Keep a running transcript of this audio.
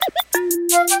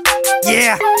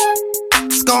Yeah,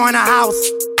 Score in the house.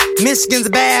 Michigan's a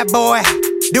bad boy.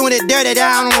 Doing it dirty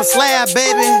down on the slab,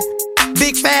 baby.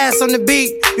 Big fast on the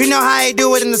beat. You know how they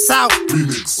do it in the South.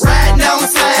 Riding on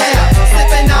slab,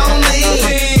 sipping on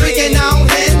lean, drinking on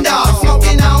hen dog,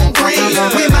 smoking on green.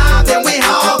 We mob and we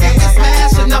hog and we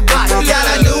smashing the block. Got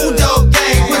a new dope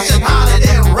gang, pushing harder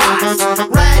than rocks.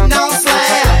 Riding on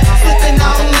slab, sipping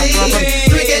on lean,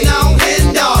 drinking on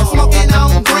hen dog, smoking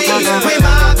on green. We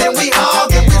mob and we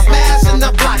hog and we smashing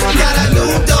the block. Got a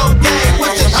new dope gang,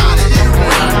 pushing harder than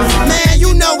rocks. Man,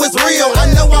 you know it's real.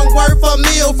 I know I'm worth a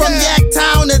meal. From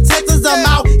Yaktown to Texas, I'm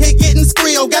out here getting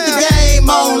skrill. Got the game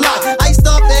on lock. Iced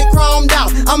up and chromed out.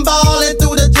 I'm ballin'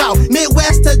 through the drought.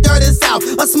 Midwest to dirty South.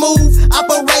 A smooth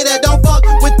operator. Don't fuck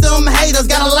with them haters.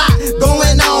 Got a lot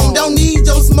going on. Don't need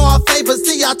your small favors.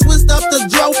 See, I twist up the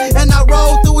dro and I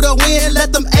roll through the wind.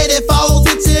 Let them 84s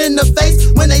hit you in the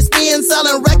face when they spin.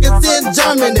 Selling records in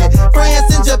Germany,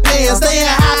 France, and Japan. Staying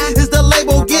high is the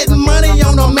label. Getting money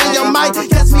on them, man. You might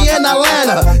catch me in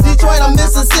Atlanta, Detroit, or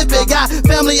Mississippi. Got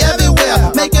family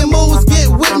everywhere. Making moves, get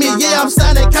with me. Yeah, I'm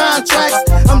signing contracts.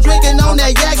 I'm drinking on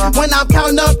that yak. When I'm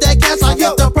counting up that cash, I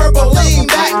hit the purple lean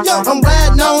back. I'm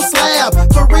riding on slab,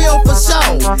 for real, for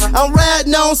sure. I'm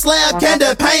riding on slab,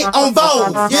 candy paint on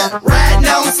Vogue. Yeah, riding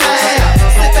on slab,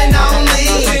 sipping on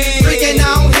lean, drinking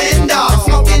on hen dog,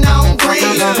 smoking on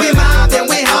green. We mob and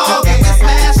we hog and we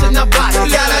smashing the block.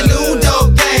 Got a new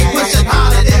dope gang, pushing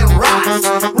harder than rocks.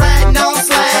 Riding on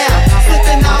slab,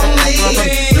 sipping on lean,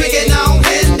 drinking on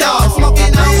hen dog,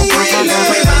 smoking on green.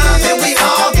 We mob and we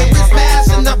hog and we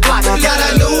smashing the block. Got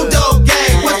a new dope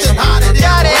gang, pushing harder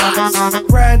than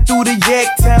rocks. Riding through the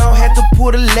Yaktown, had to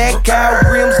pull the leg out.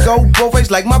 Rims go both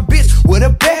ways like my bitch with a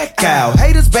back out.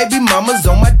 Haters, baby mamas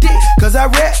on my dick, cause I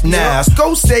rap now.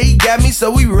 Sko say he got me,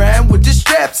 so we rhyme with the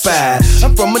strap side.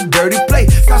 I'm from a dirty place,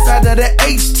 outside of the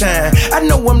H-time. I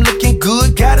know I'm looking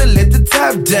good, gotta let the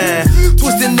top down.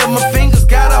 Twisting up my fingers,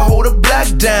 gotta hold a block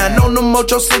down. On the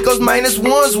Mocho Cincos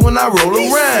 -1s when I roll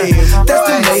around. That's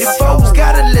the native foes,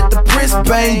 gotta let the prince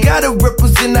bang. Gotta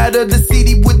represent out of the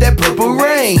city with that purple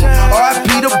rain.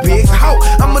 R.I.P. the big hoe,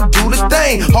 I'ma do the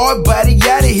thing. Hard body,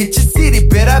 yada, hit your city,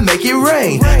 bet I make it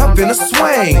rain. I've been a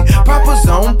swing, Papa's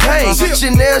on pain.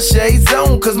 Chanel shades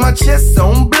on, cause my chest's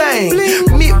on bling.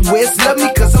 Midwest love me,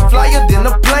 cause I'm flyer than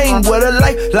a plane. What a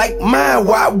life like mine,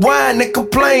 why whine and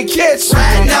complain? Catch me.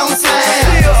 Riding on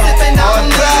slab, sipping on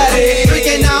lean,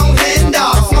 drinking on hen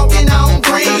dog, smoking on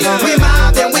green. We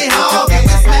mob and we hog and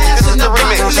we smashing the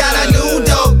block. Got a new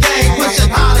dope gang, pushing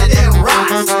harder than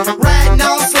rocks. Riding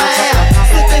on slab,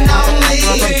 sipping on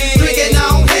lean, drinking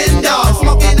on hen dog,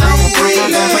 smoking on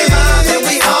green. We mob and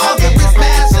we hog and we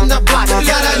smashing the block.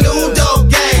 Got a new dope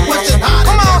gang, pushing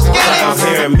harder than rocks. Out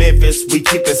here in Memphis, we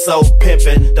keep it so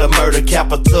pimpin'. The murder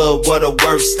capital, where the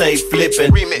work stay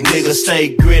flippin'. Niggas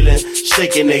stay grillin',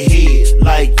 shaking their head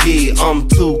like, yeah, I'm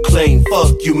too clean.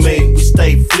 Fuck you mean? We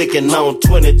stay flickin' on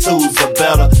 22s or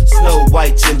better. Snow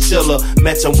White chinchilla,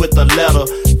 matchin' with the letter.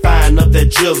 Fine up that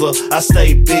jizzle, I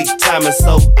stay big timing,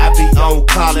 so I be on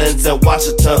Collins and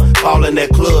Washington, ballin' that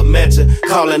club matchin',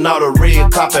 callin' all the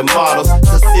red carpet models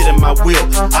to sit in my whip.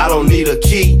 I don't need a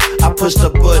key, I push the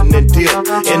button and dip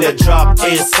in that drop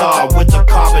SR with the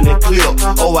carbon and clip.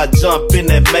 Oh, I jump in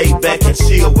that Maybach and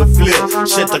chill with flip.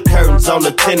 Shut the curtains on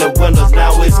the tinted windows,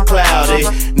 now it's cloudy.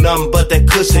 Nothing but that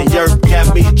cushion yerk got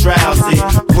me drowsy.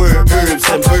 Word, herbs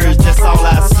and birds, that's all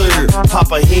I serve.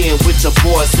 Pop a hen with your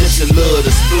boy since you love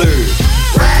to splurge.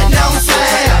 Riding on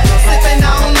slab, sipping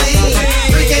on